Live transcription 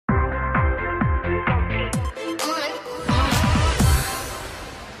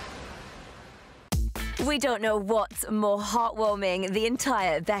We don't know what's more heartwarming, the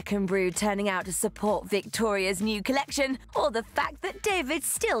entire Beckham brood turning out to support Victoria's new collection, or the fact that David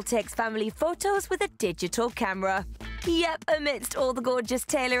still takes family photos with a digital camera. Yep, amidst all the gorgeous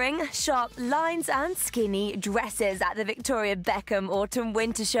tailoring, sharp lines and skinny dresses at the Victoria Beckham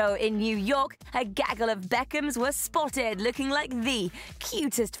Autumn-Winter Show in New York, a gaggle of Beckhams were spotted looking like the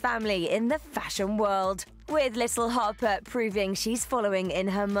cutest family in the fashion world, with little Harper proving she's following in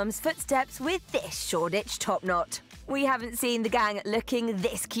her mum's footsteps with this Shoreditch top knot. We haven't seen the gang looking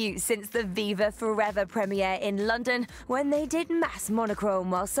this cute since the Viva Forever premiere in London, when they did mass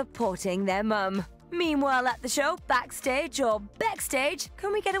monochrome while supporting their mum. Meanwhile at the show, backstage or backstage,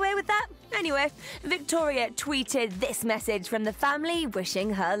 can we get away with that? Anyway, Victoria tweeted this message from the family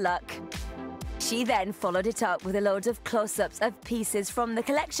wishing her luck. She then followed it up with a load of close-ups of pieces from the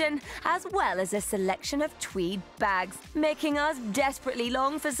collection, as well as a selection of tweed bags, making us desperately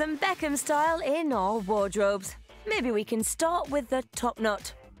long for some Beckham style in our wardrobes. Maybe we can start with the top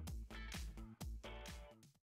knot.